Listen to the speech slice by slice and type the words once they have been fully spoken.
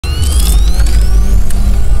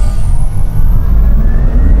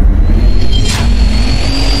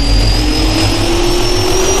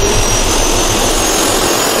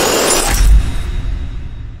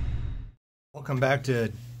back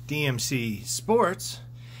to DMC Sports.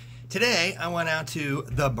 Today I went out to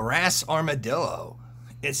the Brass Armadillo.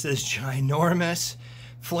 It's this ginormous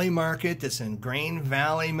flea market that's in Grain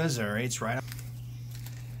Valley, Missouri. It's right up.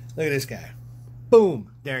 Look at this guy.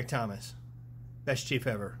 Boom! Derek Thomas. Best chief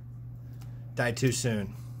ever. Died too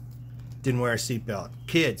soon. Didn't wear a seatbelt.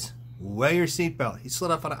 Kids, wear your seatbelt. He slid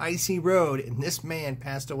off on an icy road and this man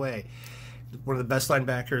passed away. One of the best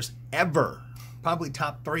linebackers ever. Probably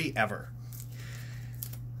top 3 ever.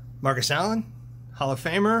 Marcus Allen, Hall of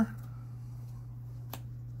Famer,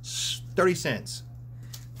 30 cents.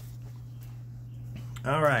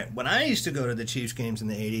 All right, when I used to go to the Chiefs games in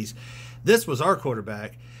the 80s, this was our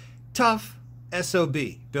quarterback. Tough SOB,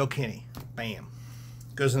 Bill Kinney. Bam.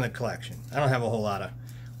 Goes in the collection. I don't have a whole lot of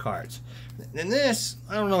cards. And this,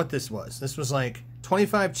 I don't know what this was. This was like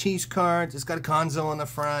 25 Chiefs cards. It's got a Gonzo on the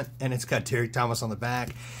front, and it's got Derek Thomas on the back.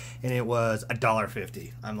 And it was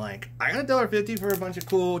 $1.50. I'm like, I got $1.50 for a bunch of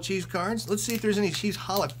cool Chiefs cards. Let's see if there's any Chiefs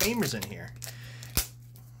Hall of Famers in here.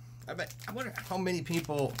 I wonder how many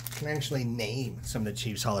people can actually name some of the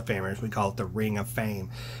Chiefs Hall of Famers. We call it the Ring of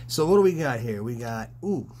Fame. So what do we got here? We got,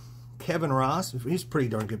 Kevin Ross. He's a pretty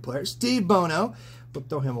darn good player. Steve Bono. But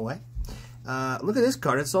throw him away. Look at this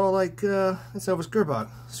card. It's all like, that's Elvis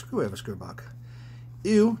Gerbach. Screw Elvis Gerbach.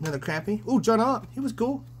 Ew, another crappy. Ooh, John Ott. He was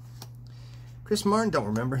cool. Chris Martin, don't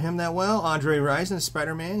remember him that well. Andre Rison,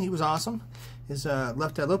 Spider-Man, he was awesome. His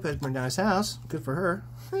Left Eye Lopez burned down his house. Good for her.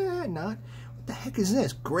 Not. What the heck is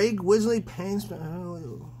this? Greg Wisley,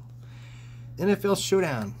 NFL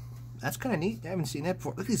Showdown. That's kind of neat. I haven't seen that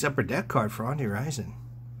before. Look at this Upper Deck card for Andre Rison.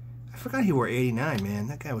 I forgot he wore 89, man.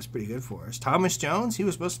 That guy was pretty good for us. Thomas Jones, he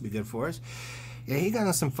was supposed to be good for us. Yeah, he got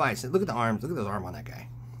in some fights. Look at the arms. Look at those arms on that guy.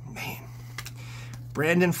 Man.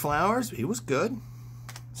 Brandon Flowers, he was good.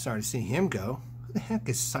 Sorry to see him go. Who the heck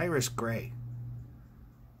is Cyrus Gray?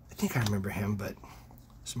 I think I remember him, but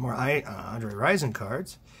some more Andre Rison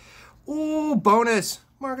cards. Ooh, bonus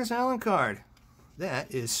Marcus Allen card. That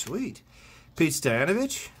is sweet. Pete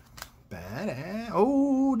Stoyanovich. Badass.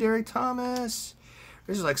 Oh, Derek Thomas.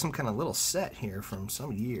 There's like some kind of little set here from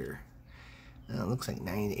some year. It looks like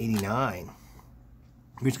 1989.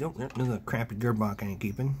 Here's go. There's a crappy Gerbach I ain't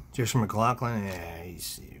keeping. Just from McLaughlin. Yeah,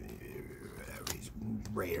 he's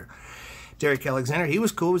Raider. Derek Alexander, he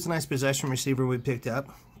was cool. He was a nice possession receiver we picked up.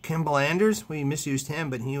 Kimball Anders, we misused him,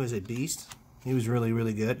 but he was a beast. He was really,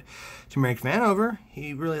 really good. Tamarick Vanover,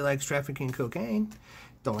 he really likes trafficking cocaine.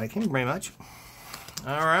 Don't like him very much.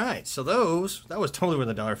 All right, so that was totally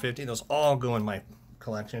worth $1.50. Those all go in my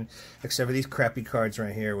collection, except for these crappy cards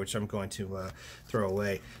right here, which I'm going to throw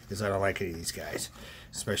away because I don't like any of these guys.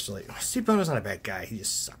 Especially, Steve Bono's not a bad guy. He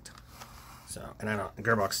just sucked. So, and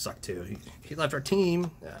Gerbach sucked too. He left our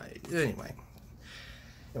team. Anyway,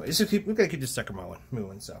 we've got to keep this sucker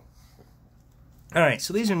moving. So, all right.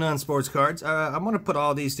 So these are non-sports cards. I'm going to put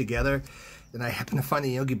all these together. And I happen to find the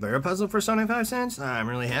Yogi Berra puzzle for 75 cents. I'm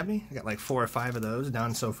really happy. I got like 4 or 5 of those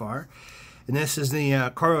done so far. And this is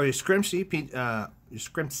the Carl Yastrzemski.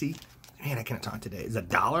 Man, I can't talk today. It's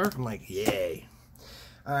 $1. I'm like, yay.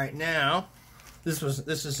 All right, now this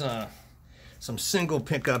is some single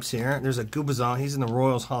pickups here. There's a Gubazon. He's in the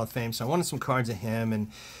Royals Hall of Fame, so I wanted some cards of him,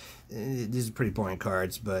 and these are pretty boring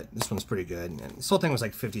cards, but this one's pretty good. And this whole thing was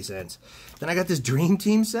like 50 cents. Then I got this Dream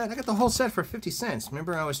Team set. I got the whole set for 50 cents.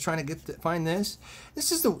 Remember I was trying to find this?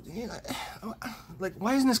 This is the, like,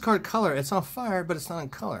 why isn't this card color? It's on fire, but it's not in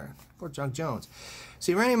color. Poor John Jones.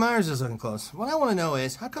 See, Randy Myers is looking close. What I want to know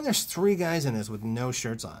is, how come there's 3 guys in this with no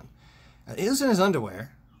shirts on? He was in his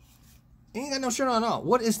underwear. He ain't got no shirt on at all.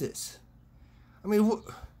 What is this? I mean,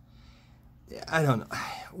 I don't know.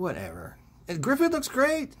 Whatever. And Griffith looks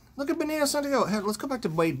great. Look at Benito Santiago. Hey, let's go back to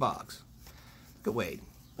Wade Boggs. Look at Wade.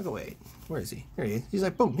 Look at Wade. Where is he? Here he is. He's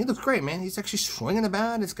like, boom. He looks great, man. He's actually swinging the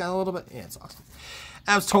bat. It's got a little bit. Yeah, it's awesome.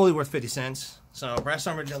 That was totally worth 50 cents. So, Brass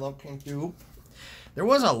Armadillo came through. There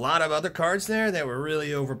was a lot of other cards there that were really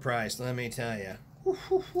overpriced, let me tell you.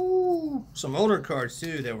 Some older cards,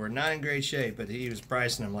 too, that were not in great shape, but he was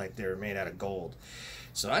pricing them like they were made out of gold.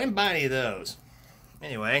 So, I didn't buy any of those.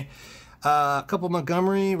 Anyway, a couple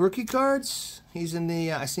Montgomery rookie cards. He's in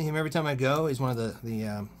the, I see him every time I go. He's one of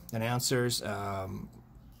the announcers.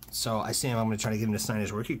 So I see him. I'm going to try to get him to sign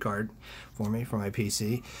his rookie card for me for my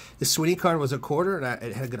PC. The Sweetie card was $1, and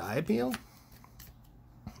it had a good eye appeal.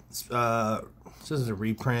 This is a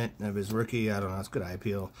reprint of his rookie. I don't know. It's good eye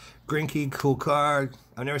appeal. Greinke, cool card.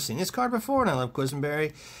 I've never seen this card before, and I love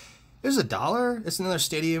Quisenberry. It's $1. It's another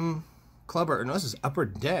Stadium Club, or no, this is Upper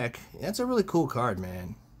Deck. That's a really cool card,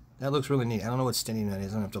 man. That looks really neat. I don't know what Stadium that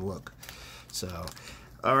is. I don't have to look. So,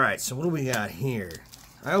 all right. So what do we got here?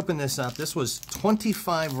 I opened this up. This was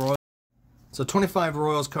 25 Royal. So 25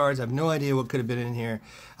 Royals cards. I have no idea what could have been in here.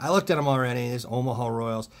 I looked at them already. There's Omaha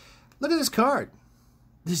Royals. Look at this card.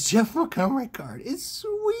 This Jeff Montgomery card. It's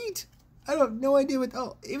sweet. I have no idea what...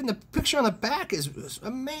 Oh, even the picture on the back is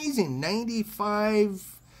amazing.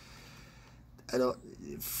 95...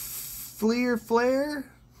 Flea.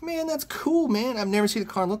 Man, that's cool, man. I've never seen a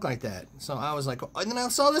card look like that. So I was like... Oh, and then I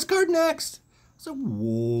saw this card next. So,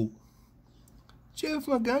 whoa. Jeff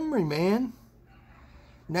Montgomery, man.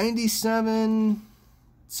 97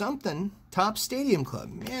 something. Top Stadium Club.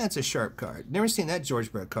 Man, that's a sharp card. Never seen that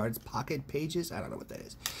George Brett card. It's Pocket Pages. I don't know what that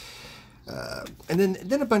is. And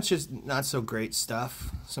then a bunch of not so great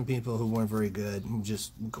stuff. Some people who weren't very good.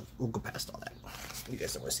 We'll go past all that. You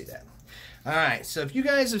guys don't want to see that. All right. So if you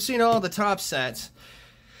guys have seen all the top sets,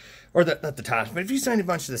 or not the tops, but if you've seen a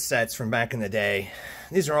bunch of the sets from back in the day,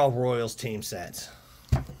 these are all Royals team sets.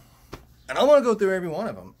 And I want to go through every one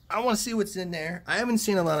of them. I want to see what's in there. I haven't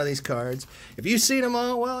seen a lot of these cards. If you've seen them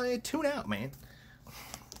all, well, hey, tune out, man.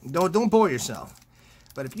 Don't bore yourself.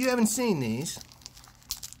 But if you haven't seen these...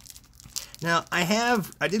 Now, I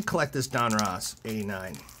did collect this Don Ross,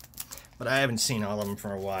 89. But I haven't seen all of them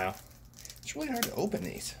for a while. It's really hard to open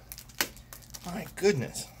these. My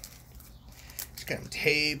goodness. Just got them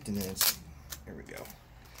taped, and then it's... Here we go.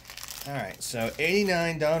 Alright, so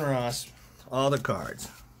 89 Don Ross, all the cards.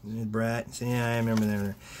 Brett, see, yeah, I remember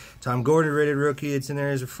them. Tom Gordon, rated rookie. It's in there.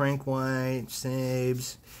 There's a Frank White,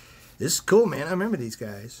 Sabes. This is cool, man. I remember these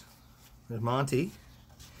guys. There's Monty.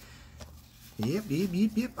 Yep.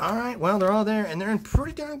 All right, well, they're all there, and they're in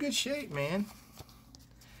pretty darn good shape, man.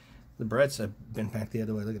 The Bretts have been back the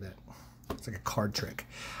other way. Look at that. It's like a card trick.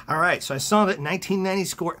 All right, so I saw that 1990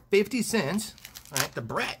 score 50 cents. All right, the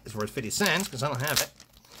Brett is worth 50 cents because I don't have it.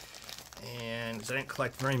 And I didn't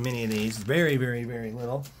collect very many of these. Very, very, very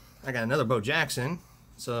little. I got another Bo Jackson,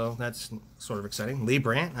 so that's sort of exciting. Lee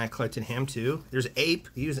Brandt, I collected him too. There's Ape.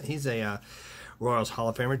 He's a Royals Hall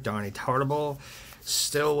of Famer. Donnie Tartable.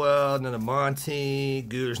 Stillwell, another Monty.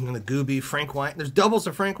 There's another Gooby. Frank White. There's doubles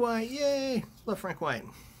of Frank White. Yay! Love Frank White.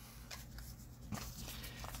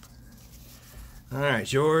 All right,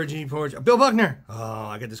 Georgie Porge. Bill Buckner. Oh,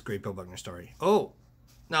 I got this great Bill Buckner story. Oh,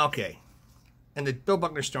 okay. And the Bill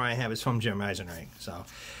Buckner story I have is from Jim Eisenreich, so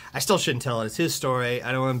I still shouldn't tell it. It's his story.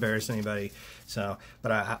 I don't want to embarrass anybody, so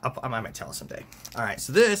but I might tell it someday. All right,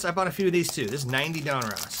 so I bought a few of these too. This is 90 Don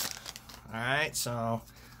Ross. All right, so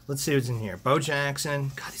let's see what's in here. Bo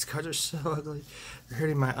Jackson. God, these cards are so ugly. They're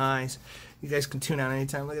hurting my eyes. You guys can tune out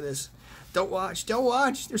anytime. Look at this. Don't watch. Don't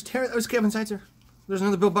watch. There's Kevin Seitzer. There's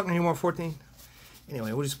another Bill Buckner. He wore 14.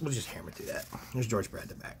 Anyway, we'll just hammer through that. There's George Brett at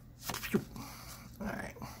the back. All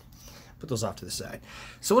right. Put those off to the side.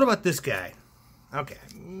 So what about this guy? Okay,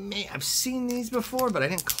 I've seen these before, but I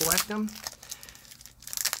didn't collect them.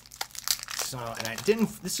 So, and I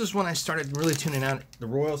didn't, this is when I started really tuning out the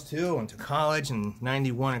Royals too. I went to college in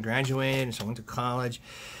 91, I graduated, and so I went to college.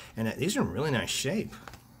 And these are in really nice shape.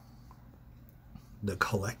 The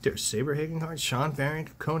Collector, Saberhagen cards, Sean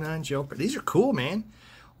Farrington, Conan, Joe. These are cool, man.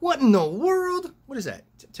 What in the world? What is that?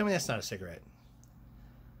 Tell me that's not a cigarette.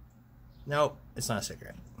 No, it's not a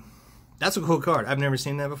cigarette. That's a cool card. I've never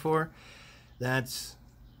seen that before. That's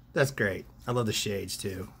great. I love the shades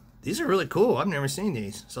too. These are really cool. I've never seen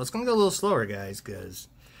these. So it's going to go a little slower, guys, because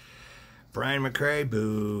Brian McRae,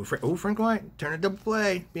 boo. Oh, Frank White, turn a double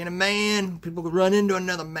play. Being a man, people could run into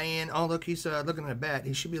another man. Oh, look, he's looking at a bat.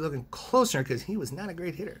 He should be looking closer because he was not a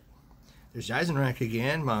great hitter. There's Eisenreich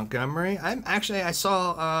again, Montgomery. I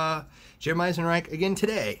saw Jim Eisenreich again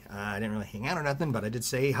today. I didn't really hang out or nothing, but I did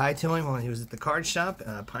say hi to him when he was at the card shop,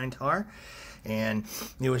 Pine Tar, and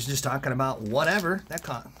he was just talking about whatever. That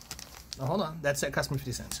cost. Oh, hold on. That set cost me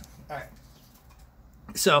 50 cents. All right.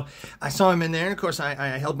 So I saw him in there, and of course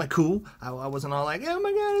I held my cool. I wasn't all like, oh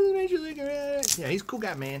my God, this is Major Leaguer. Yeah, he's a cool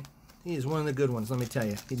guy, man. He is one of the good ones, let me tell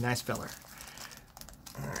you. He's a nice feller.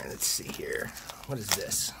 All right, let's see here. What is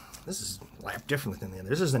this? This is different than the other.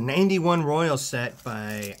 This is the 91 Royal set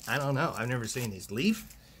by, I don't know. I've never seen these.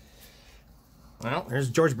 Leaf. Well,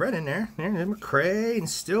 there's George Brett in there. There's McRae and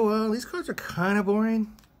Stillwell. These cards are kind of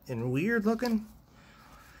boring and weird looking.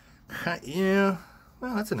 Yeah.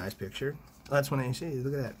 Well, that's a nice picture. Oh, that's one I see.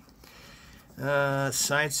 Look at that.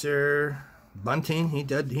 Seitzer. Bunting. He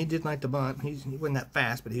did like the bunt. He wasn't that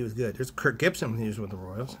fast, but he was good. There's Kirk Gibson when he was with the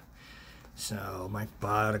Royals. So, Mike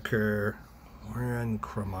Boddicker. Warren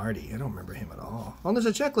Cromartie. I don't remember him at all. Oh, there's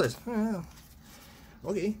a checklist. Oh,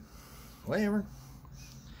 okay. Whatever.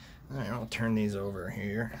 Alright, I'll turn these over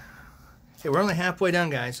here. Hey, we're only halfway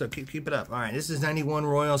done, guys, so keep it up. Alright, this is 91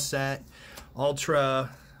 Royal set.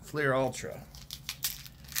 Ultra. Fleer Ultra.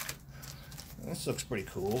 This looks pretty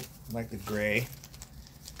cool. I like the gray.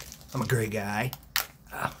 I'm a great guy.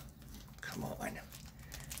 Oh, come on.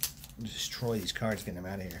 Destroy these cards, get them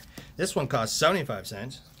out of here. This one cost 75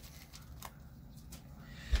 cents.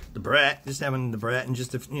 The Brett, just having the Brett and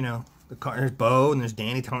just, you know, the card. There's Bo and there's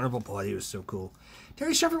Danny Tarnable. Boy, he was so cool.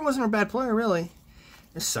 Terry Shepard wasn't a bad player, really.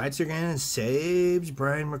 There's Sightseer, Sabes,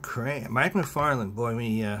 Brian McCray. Mike McFarland, boy,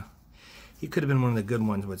 he could have been one of the good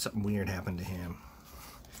ones, but something weird happened to him.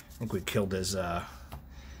 I think we killed his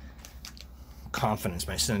confidence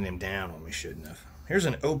by sending him down when we shouldn't have. Here's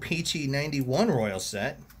an OPC 91 Royal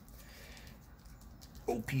set.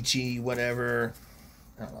 OPC whatever.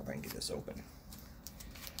 I don't know if I can get this open.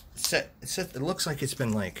 It looks like it's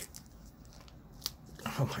been like,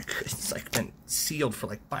 oh my goodness, it's like been sealed for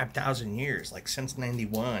like 5,000 years, like since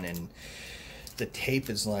 91, and the tape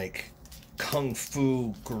is like Kung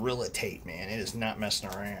Fu Gorilla tape, man. It is not messing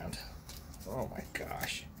around. Oh my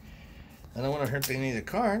gosh. I don't want to hurt any of the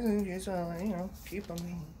cards, and just, you know, keep them.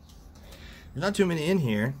 There's not too many in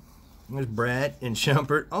here. There's Brett and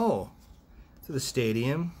Shumpert. Oh, to the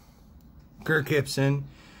stadium. Kirk Gibson,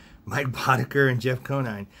 Mike Boddicker, and Jeff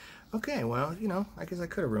Conine. Okay, well, you know, I guess I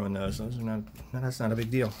could have ruined those. Those are not. That's not a big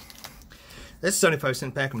deal. This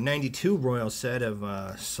 75-cent pack of 92 Royal set of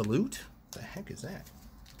Salute. What the heck is that?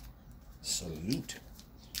 Salute.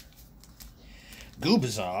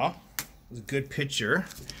 Gubazar was a good pitcher.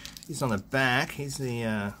 He's on the back. He's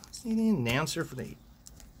the announcer for the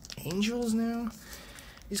Angels now.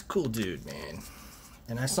 He's a cool dude, man.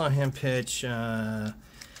 And I saw him pitch. It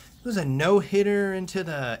was a no-hitter into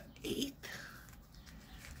the 8th.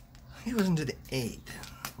 He was into the 8th.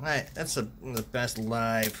 Right, that's the best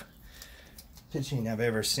live pitching I've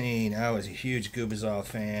ever seen. I was a huge Gubazar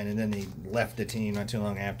fan, and then he left the team not too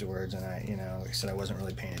long afterwards. And I, you know, like I said, I wasn't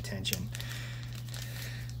really paying attention.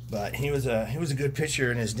 But he was a good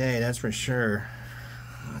pitcher in his day, that's for sure.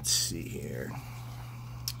 Let's see here.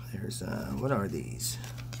 There's what are these?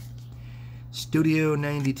 Studio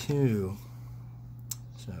 92.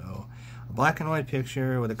 So a black and white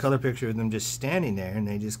picture with a color picture of them just standing there, and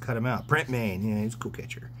they just cut him out. Brent Maine, yeah, he's a cool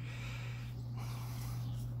catcher.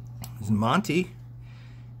 There's Monty.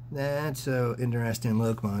 That's so interesting.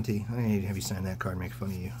 Look, Monty. I need to have you sign that card and make fun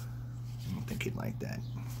of you. I don't think he'd like that.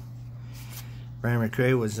 Brian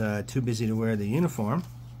McCray was too busy to wear the uniform.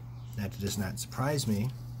 That does not surprise me.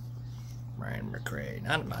 Brian McCray,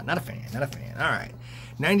 not a fan, not a fan. All right,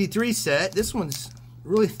 93 set. This one's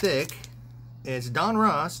really thick. It's Don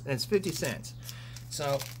Ross, and it's 50 cents.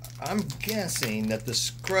 So I'm guessing that the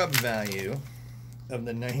scrub value of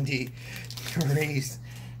the 92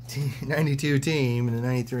 team and the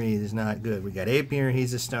 93 is not good. We got Apier,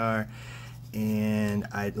 he's a star, and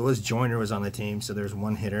Joyner was on the team, so there's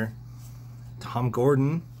one hitter. Tom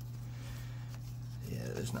Gordon. Yeah,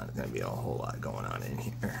 there's not going to be a whole lot going on in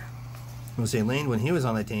here. We'll say Lane when he was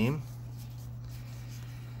on the team.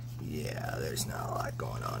 Yeah, there's not a lot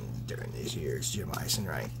going on during these years. Jim Eisen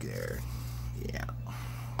right there. Yeah.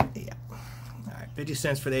 Yeah. All right, 50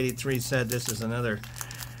 cents for the 83 set. This is another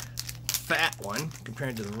fat one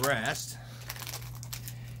compared to the rest.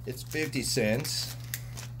 It's 50 cents.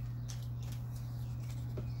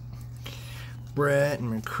 Brett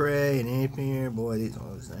and McCray and Apier. Boy,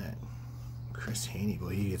 what was that? Chris Haney.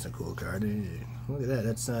 Boy, he gets a cool card. Look at that.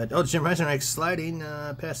 That's oh, Jim Eisenreich sliding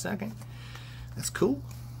past second. That's cool.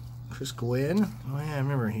 Chris Gwynn. Oh yeah, I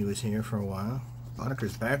remember he was here for a while.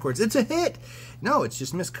 Boddiker's backwards. It's a hit. No, it's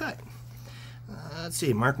just miscut. Let's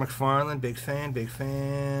see. Mark McFarland. Big fan. Big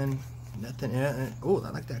fan. Nothing. Oh,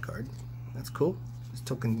 I like that card. That's cool.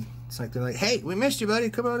 It's like they're like, hey, we missed you, buddy.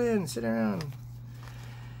 Come on in. Sit around.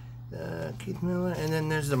 Keith Miller, and then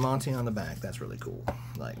there's the Monty on the back. That's really cool. I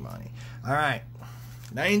like Monty. All right,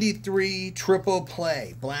 93 triple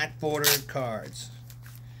play black bordered cards.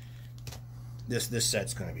 This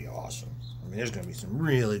set's going to be awesome. I mean, there's going to be some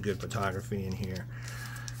really good photography in here.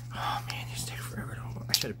 Oh man, these take forever to open.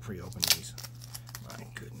 I should have pre-opened these. My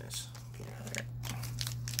goodness. Get out of there.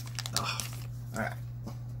 Oh, all right.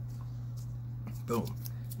 Boom.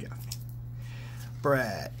 Got me.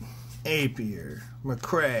 Brad. Apier,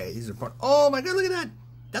 McCray, these are part. Oh my god, look at that!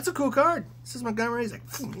 That's a cool card. This is Montgomery. He's like,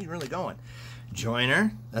 he's really going.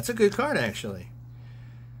 Joyner, that's a good card actually.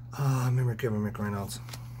 Oh, I remember Kevin McReynolds.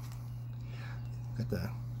 Got the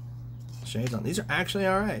shades on. These are actually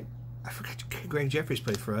all right. I forgot Greg Jeffries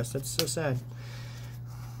played for us. That's so sad.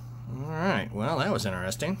 All right, well that was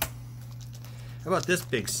interesting. How about this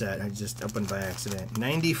big set I just opened by accident?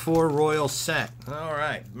 94 Royal set. All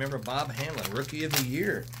right, remember Bob Hamlin, Rookie of the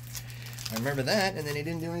Year. I remember that, and then he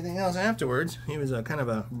didn't do anything else afterwards. He was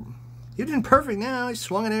he did perfect now. He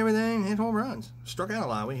swung at everything, hit home runs. Struck out a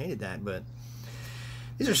lot. We hated that, but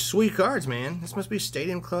These are sweet cards, man. This must be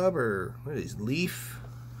Stadium Club or what are these? Leaf.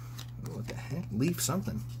 What the heck? Leaf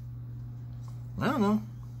something. I don't know.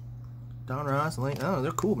 Don Ross, Lane. Oh,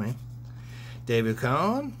 they're cool, man. David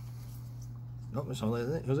Cohn. Oh, there's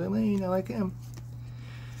Jose Lane. I like him.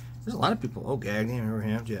 There's a lot of people. Oh, Gagny, I remember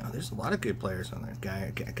him. Yeah, there's a lot of good players on there.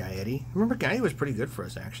 Guy Eddie. Remember, Guy was pretty good for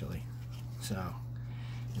us, actually. So,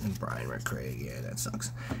 and Brian McCraig. Yeah, that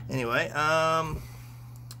sucks. Anyway,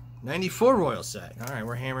 94 Royal set. All right,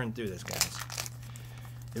 we're hammering through this, guys.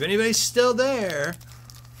 If anybody's still there,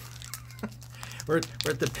 we're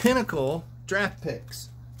at the pinnacle draft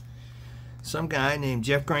picks. Some guy named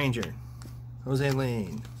Jeff Granger, Jose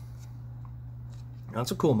Lane.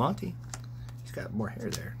 That's a cool Monty. He's got more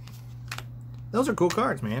hair there. Those are cool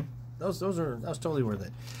cards, man. That was totally worth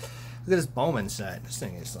it. Look at this Bowman set. This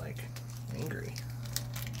thing is like angry.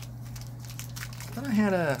 I thought I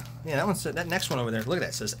had a that one said that next one over there. Look at that.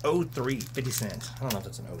 It says 03, 50 cents. I don't know if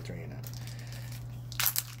that's an 03 or not.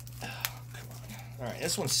 Oh, come on. All right,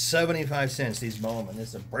 this one's 75 cents. These Bowman. This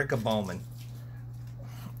is a brick of Bowman.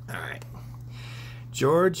 All right,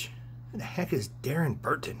 George. Who the heck is Darren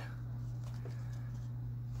Burton?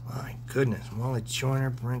 My goodness, Wally Joyner,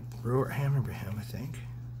 Brent Brewer. I remember him, I think.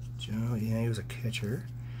 Joe, yeah, he was a catcher.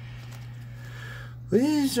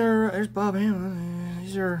 These are, there's Bob Hamlin.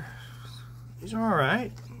 These are all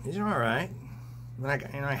right. These are all right.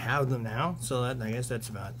 I have them now, so that, I guess that's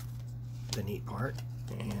about the neat part.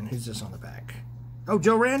 And who's this on the back? Oh,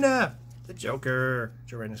 Joe Randa, the Joker.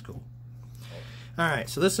 Joe Randa's cool. All right,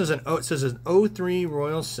 so this is it says an 03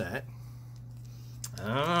 Royal set. I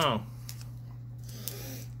don't know.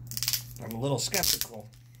 I'm a little skeptical.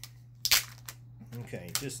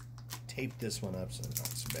 Okay, just tape this one up so it's not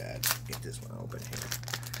so bad. Get this one open here.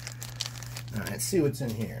 Alright, let's see what's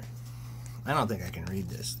in here. I don't think I can read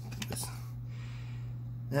this.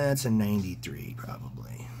 That's a 93,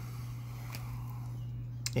 probably.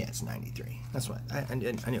 Yeah, it's 93. That's what I knew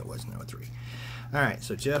it wasn't 03. Alright,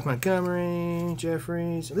 so Jeff Montgomery,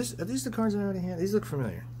 Jeffries. Are these the cards I already had? These look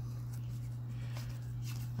familiar.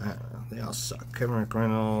 I don't know. They all suck. Kevin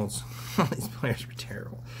McReynolds. All these players were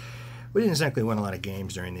terrible. We didn't exactly win a lot of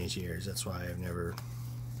games during these years. That's why I've never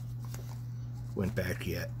went back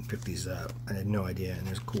yet and picked these up. I had no idea. And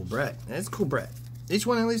there's Cool Brett. And it's Cool Brett. Each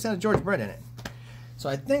one at least had a George Brett in it. So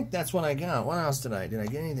I think that's what I got. What else did I? Did I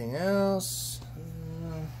get anything else?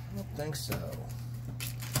 I don't think so.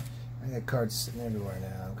 I got cards sitting everywhere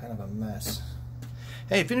now. I'm kind of a mess.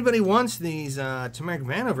 Hey, if anybody wants these Turmeric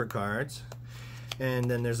Vanover cards,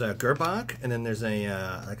 and then there's a Gerbach, and then there's a,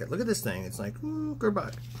 look at this thing. It's like, ooh,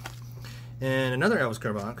 Gerbach. And another Elvis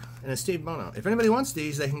Gerbach, and a Steve Bono. If anybody wants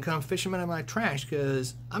these, they can come fish them out of my trash,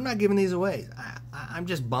 because I'm not giving these away. I'm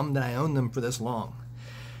just bummed that I own them for this long.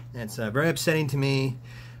 And it's very upsetting to me.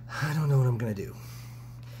 I don't know what I'm going to do.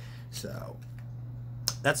 So,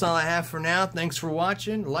 that's all I have for now. Thanks for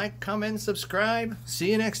watching. Like, comment, subscribe.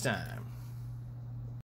 See you next time.